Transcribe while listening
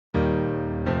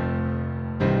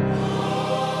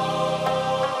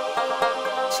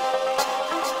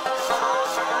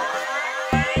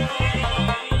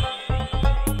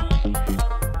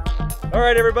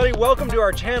Alright everybody, welcome to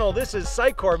our channel. This is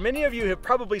PsychCore. Many of you have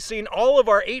probably seen all of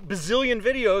our 8 bazillion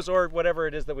videos or whatever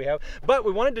it is that we have, but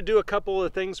we wanted to do a couple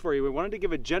of things for you. We wanted to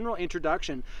give a general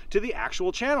introduction to the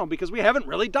actual channel because we haven't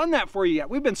really done that for you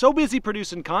yet. We've been so busy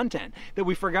producing content that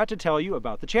we forgot to tell you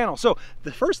about the channel. So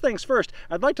the first things first,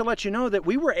 I'd like to let you know that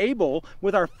we were able,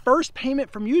 with our first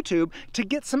payment from YouTube, to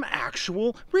get some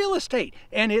actual real estate,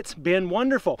 and it's been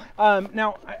wonderful.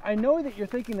 Now, I know that you're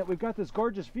thinking that we've got this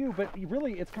gorgeous view, but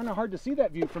really it's kind of hard to see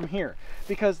that view from here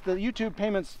because the YouTube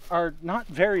payments are not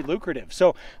very lucrative.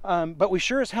 So, but we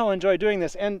sure as hell enjoy doing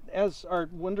this. And as our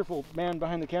wonderful man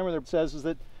behind the camera there says, is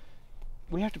that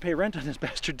we have to pay rent on this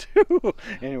bastard too.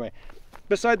 Anyway.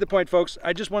 Beside the point, folks,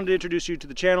 I just wanted to introduce you to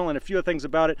the channel and a few things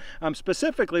about it.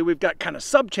 Specifically, we've got kind of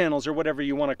sub-channels or whatever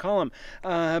you want to call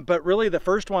them. But really, the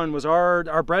first one was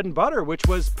our bread and butter, which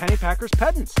was Penny Packer's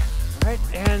Pedants. Right?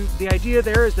 And the idea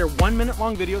there is they're 1 minute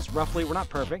long videos, roughly, we're not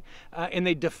perfect, and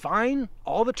they define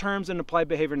all the terms in applied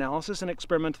behavior analysis and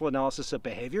experimental analysis of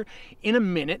behavior in a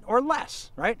minute or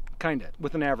less, right? Kind of,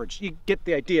 with an average. You get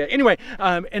the idea. Anyway,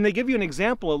 and they give you an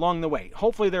example along the way.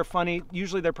 Hopefully they're funny.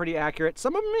 Usually they're pretty accurate.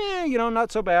 Some of them, you know,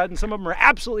 not so bad, and some of them are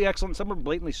absolutely excellent. Some are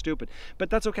blatantly stupid, but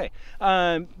that's okay.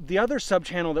 The other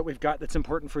sub-channel that we've got that's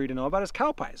important for you to know about is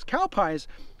Cow Pies. Cow Pies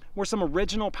were some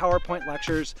original PowerPoint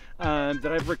lectures that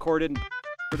I've recorded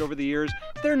over the years.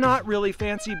 They're not really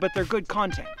fancy, but they're good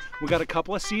content. We got a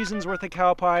couple of seasons worth of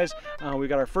Cow Pies. We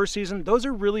got our first season. Those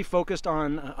are really focused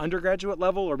on undergraduate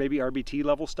level or maybe RBT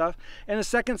level stuff. And the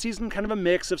second season, kind of a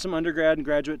mix of some undergrad and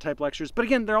graduate type lectures. But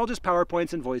again, they're all just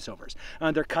PowerPoints and voiceovers.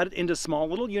 They're cut into small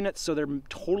little units, so they're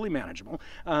totally manageable.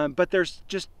 But there's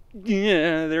just,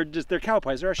 yeah, they're Cow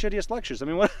Pies. They're our shittiest lectures. I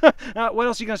mean, what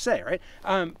else are you gonna say,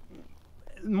 right?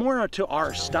 More to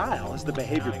our style is the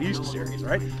Behavior Beast series,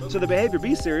 right? So the Behavior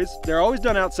Beast series, they're always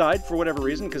done outside for whatever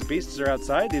reason, because beasts are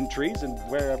outside in trees and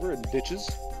wherever, and ditches.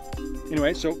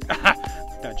 Anyway, so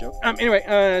bad joke. Anyway,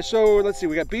 so let's see,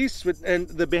 we got Beasts, and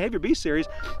the Behavior Beast series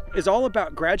is all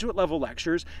about graduate level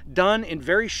lectures done in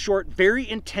very short, very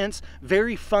intense,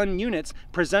 very fun units,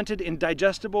 presented in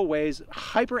digestible ways,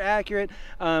 hyper accurate,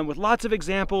 with lots of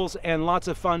examples and lots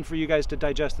of fun for you guys to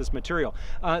digest this material.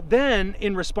 Then,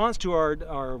 in response to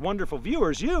our wonderful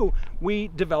viewers, we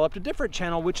developed a different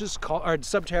channel, which is called, our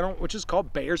sub-channel, which is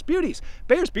called Bayer's Beauties.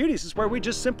 Bayer's Beauties is where we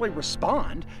just simply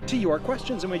respond to your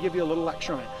questions and we give you a little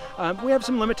lecture on it. We have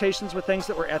some limitations with things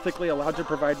that we're ethically allowed to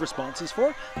provide responses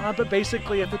for, but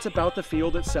basically if it's about the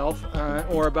field itself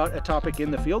or about a topic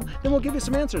in the field, then we'll give you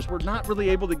some answers. We're not really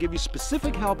able to give you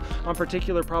specific help on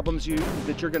particular problems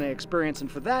that you're going to experience, and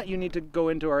for that you need to go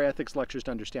into our ethics lectures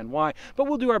to understand why, but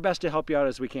we'll do our best to help you out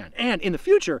as we can. And in the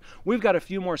future, we've got a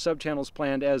few more sub-channels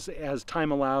planned as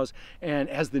time allows and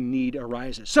as the need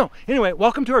arises. So anyway,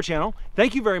 welcome to our channel.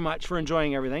 Thank you very much for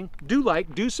enjoying everything. Do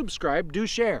like, do subscribe, do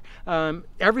share.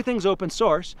 Everything's open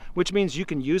source, which means you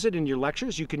can use it in your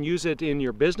lectures, you can use it in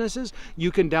your businesses, you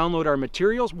can download our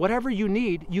materials, whatever you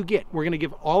need, you get. We're going to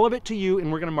give all of it to you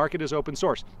and we're going to market it as open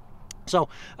source. So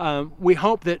we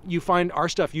hope that you find our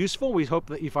stuff useful. We hope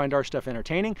that you find our stuff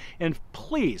entertaining. And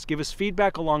please give us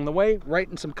feedback along the way. Write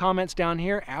in some comments down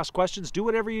here. Ask questions. Do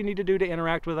whatever you need to do to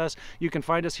interact with us. You can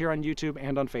find us here on YouTube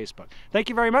and on Facebook. Thank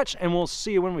you very much, and we'll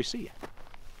see you when we see you.